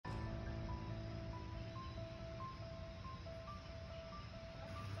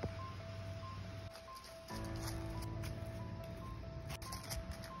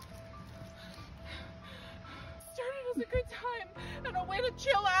a good time and a way to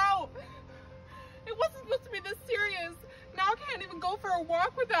chill out. It wasn't supposed to be this serious. Now I can't even go for a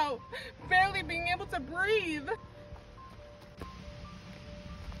walk without barely being able to breathe.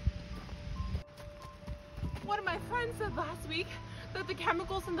 One of my friends said last week that the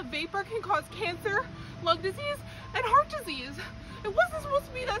chemicals in the vapor can cause cancer, lung disease, and heart disease. It wasn't supposed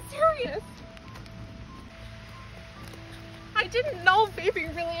to be that serious. I didn't know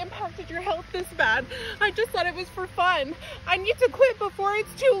vaping really impacted your health this bad. I just thought it was for fun. I need to quit before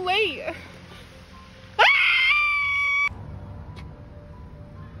it's too late.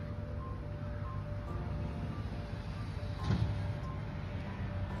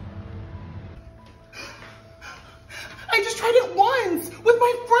 I just tried it once with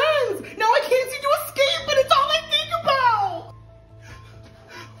my friends. Now I can't seem to escape, but it's all I think about.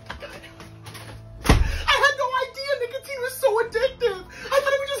 God. I had no idea nicotine was so addictive. I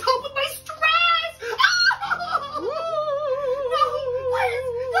thought it would just help with my stress. No, please,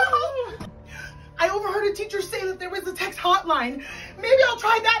 no. I overheard a teacher say that there was a text hotline. Maybe I'll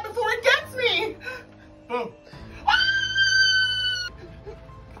try that before it gets me. Oh.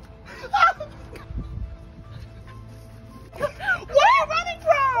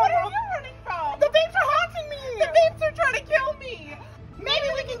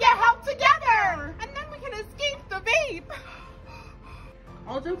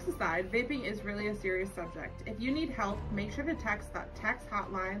 All jokes aside, vaping is really a serious subject. If you need help, make sure to text that text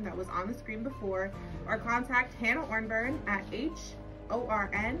hotline that was on the screen before, or contact Hannah Ornburn at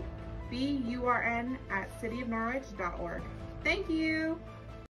HORNBURN@cityofnorwich.org. Thank you!